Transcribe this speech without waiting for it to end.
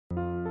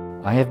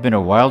I have been a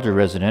Wilder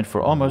resident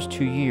for almost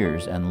 2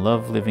 years and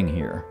love living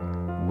here.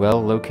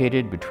 Well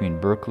located between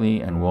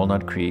Berkeley and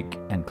Walnut Creek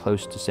and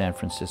close to San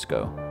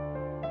Francisco.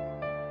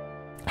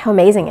 How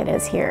amazing it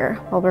is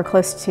here. While we're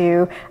close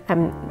to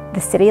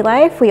the city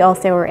life, we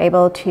also were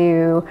able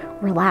to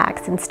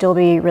relax and still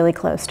be really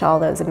close to all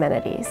those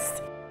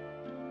amenities.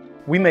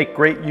 We make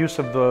great use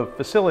of the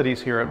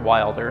facilities here at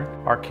Wilder.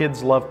 Our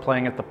kids love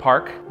playing at the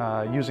park,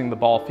 using the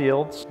ball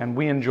fields, and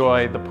we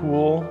enjoy the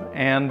pool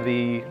and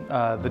the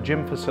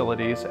gym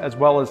facilities, as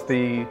well as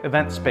the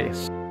event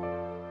space.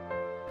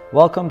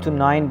 Welcome to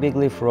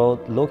 9BIGLEAF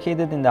Road,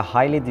 located in the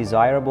highly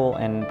desirable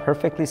and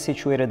perfectly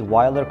situated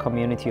Wilder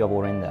Community of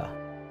Orinda.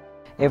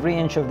 Every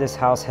inch of this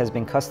house has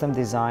been custom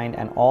designed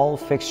and all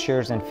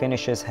fixtures and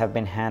finishes have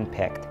been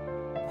hand-picked.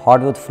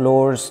 Hardwood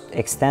floors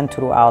extend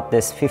throughout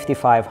this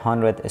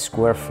 5,500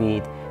 square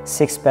feet,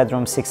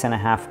 6-bedroom,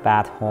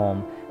 6.5-bath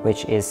home,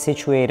 which is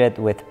situated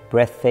with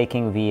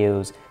breathtaking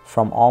views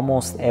from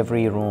almost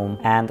every room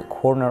and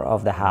corner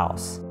of the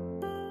house.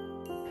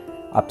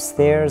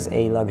 Upstairs,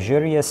 a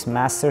luxurious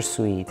master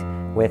suite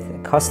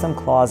with custom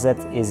closet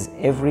is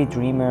every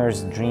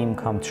dreamer's dream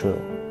come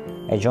true.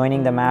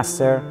 Adjoining the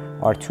master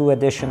are 2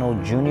 additional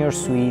junior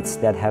suites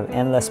that have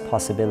endless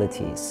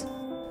possibilities.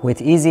 With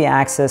easy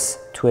access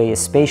to a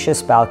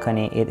spacious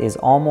balcony, it is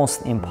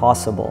almost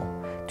impossible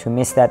to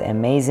miss that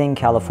amazing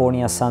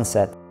California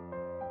sunset.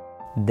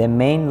 The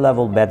main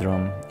level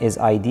bedroom is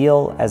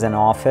ideal as an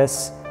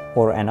office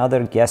or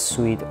another guest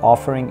suite,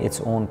 offering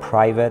its own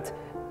private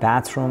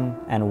bathroom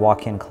and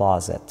walk-in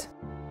closet.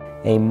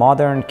 A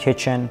modern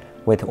kitchen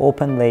with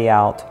open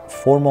layout,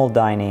 formal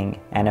dining,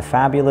 and a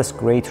fabulous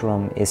great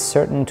room is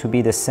certain to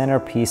be the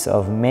centerpiece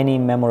of many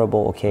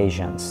memorable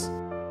occasions.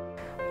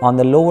 On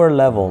the lower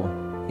level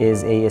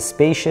is a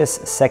spacious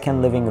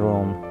second living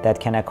room that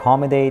can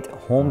accommodate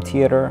home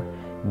theater,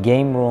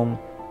 game room,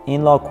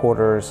 in-law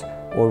quarters,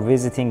 or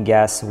visiting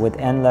guests with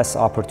endless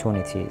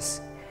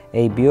opportunities.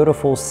 A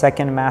beautiful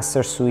second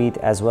master suite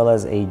as well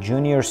as a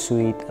junior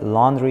suite,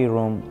 laundry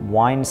room,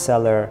 wine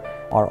cellar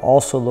are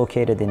also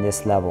located in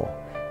this level,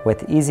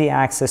 with easy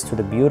access to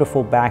the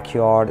beautiful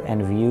backyard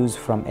and views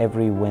from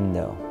every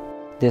window.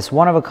 This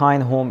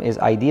one-of-a-kind home is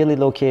ideally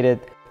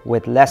located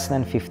with less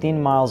than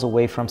 15 miles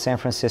away from San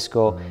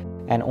Francisco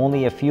and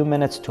only a few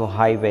minutes to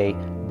highway,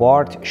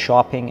 BART,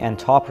 shopping, and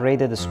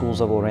top-rated schools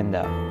of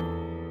Orinda.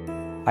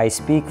 I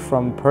speak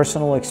from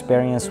personal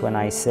experience when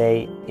I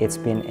say it's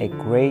been a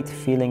great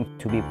feeling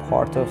to be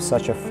part of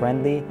such a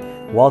friendly,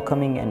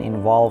 welcoming, and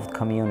involved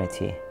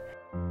community.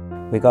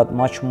 We got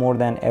much more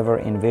than ever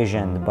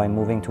envisioned by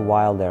moving to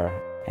Wilder,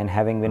 and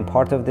having been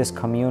part of this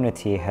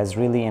community has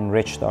really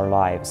enriched our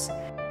lives.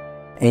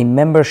 A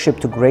membership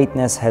to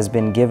greatness has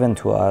been given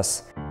to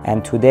us,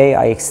 and today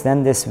I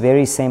extend this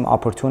very same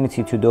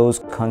opportunity to those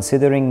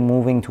considering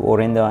moving to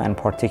Orinda and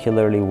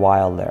particularly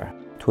Wilder.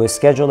 To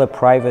schedule a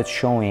private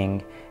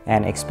showing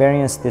and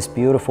experience this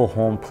beautiful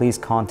home, please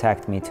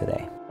contact me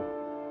today.